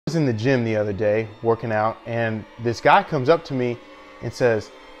was in the gym the other day working out, and this guy comes up to me and says,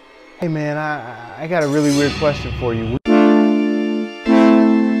 "Hey man, I got a really weird question for you.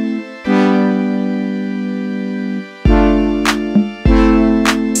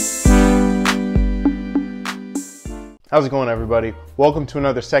 How's it going, everybody? Welcome to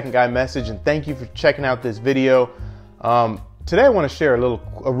another Second Guy Message, and thank you for checking out this video. Today I want to share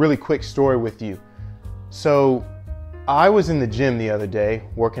a really quick story with you. So I was in the gym the other day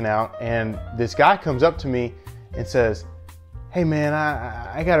working out, and this guy comes up to me and says, "Hey man,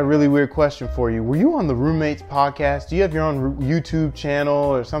 I got a really weird question for you. Were you on the Roommates podcast? Do you have your own YouTube channel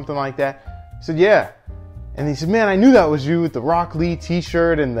or something like that?" I said, "Yeah." And he said, "Man, I knew that was you with the Rock Lee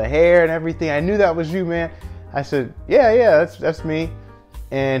t-shirt and the hair and everything. I knew that was you, man." I said, yeah, that's me.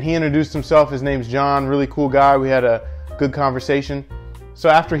 And he introduced himself. His name's John, really cool guy. We had a good conversation. So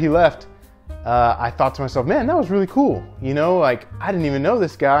after he left, I thought to myself, man, that was really cool. You know, like, I didn't even know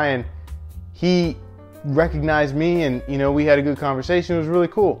this guy, and he recognized me, and, you know, we had a good conversation. It was really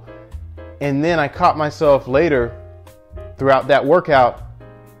cool. And then I caught myself later, throughout that workout,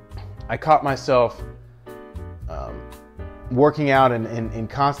 I caught myself working out and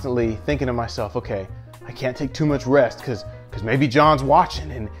constantly thinking to myself, okay, I can't take too much rest because maybe John's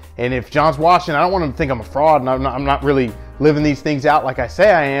watching, and if John's watching, I don't want him to think I'm a fraud, and I'm not really living these things out like I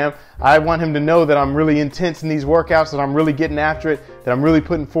say I am. I want him to know that I'm really intense in these workouts, that I'm really getting after it, that I'm really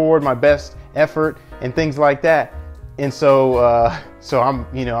putting forward my best effort and things like that. And so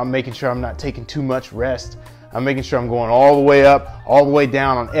I'm making sure I'm not taking too much rest. I'm making sure I'm going all the way up, all the way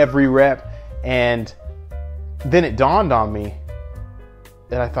down on every rep. And then it dawned on me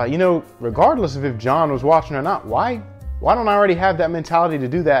that I thought, you know, regardless of if John was watching or not, why don't I already have that mentality to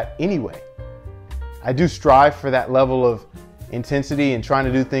do that anyway? I do strive for that level of intensity and trying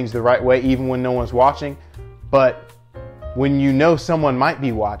to do things the right way, even when no one's watching. But when you know someone might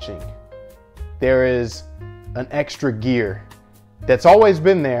be watching, there is an extra gear that's always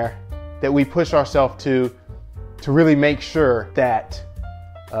been there that we push ourselves to really make sure that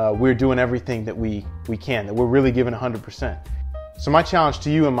we're doing everything that we can, that we're really giving 100%. So my challenge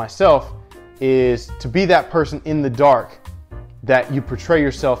to you and myself is to be that person in the dark that you portray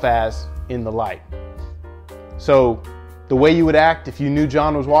yourself as in the light. So the way you would act if you knew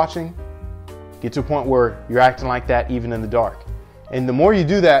John was watching, get to a point where you're acting like that even in the dark. And the more you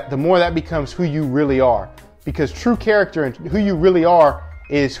do that, the more that becomes who you really are. Because true character and who you really are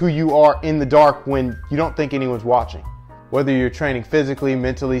is who you are in the dark when you don't think anyone's watching. Whether you're training physically,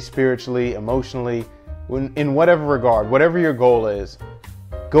 mentally, spiritually, emotionally, in whatever regard, whatever your goal is,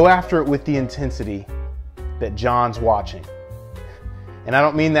 go after it with the intensity that John's watching. And I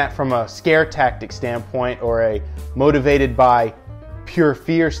don't mean that from a scare tactic standpoint or a motivated by pure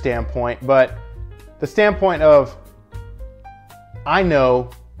fear standpoint, but the standpoint of, I know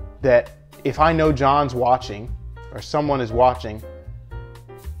that if I know John's watching or someone is watching,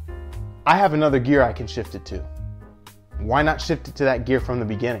 I have another gear I can shift it to. Why not shift it to that gear from the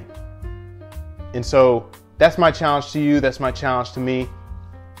beginning? And so that's my challenge to you. That's my challenge to me.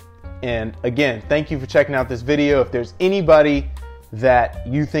 And again, thank you for checking out this video. If there's anybody that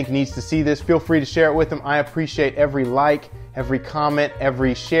you think needs to see this, feel free to share it with them. I appreciate every like, every comment,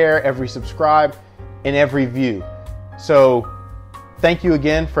 every share, every subscribe, and every view. So thank you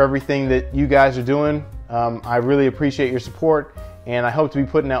again for everything that you guys are doing. I really appreciate your support, and I hope to be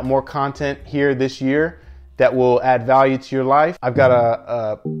putting out more content here this year that will add value to your life. I've got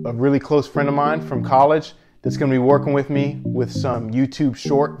a really close friend of mine from college that's going to be working with me with some YouTube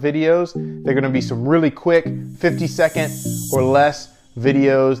short videos. They're going to be some really quick 50-second or less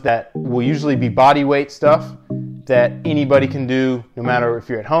videos that will usually be body weight stuff that anybody can do, no matter if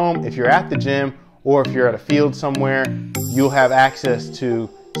you're at home, if you're at the gym, or if you're at a field somewhere. You'll have access to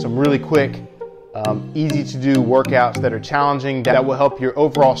some really quick, easy to do workouts that are challenging, that will help your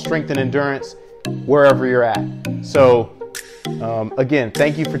overall strength and endurance wherever you're at. So again,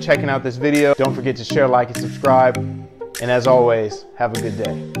 thank you for checking out this video. Don't forget to share, like, and subscribe. And as always, have a good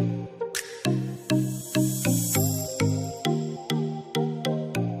day.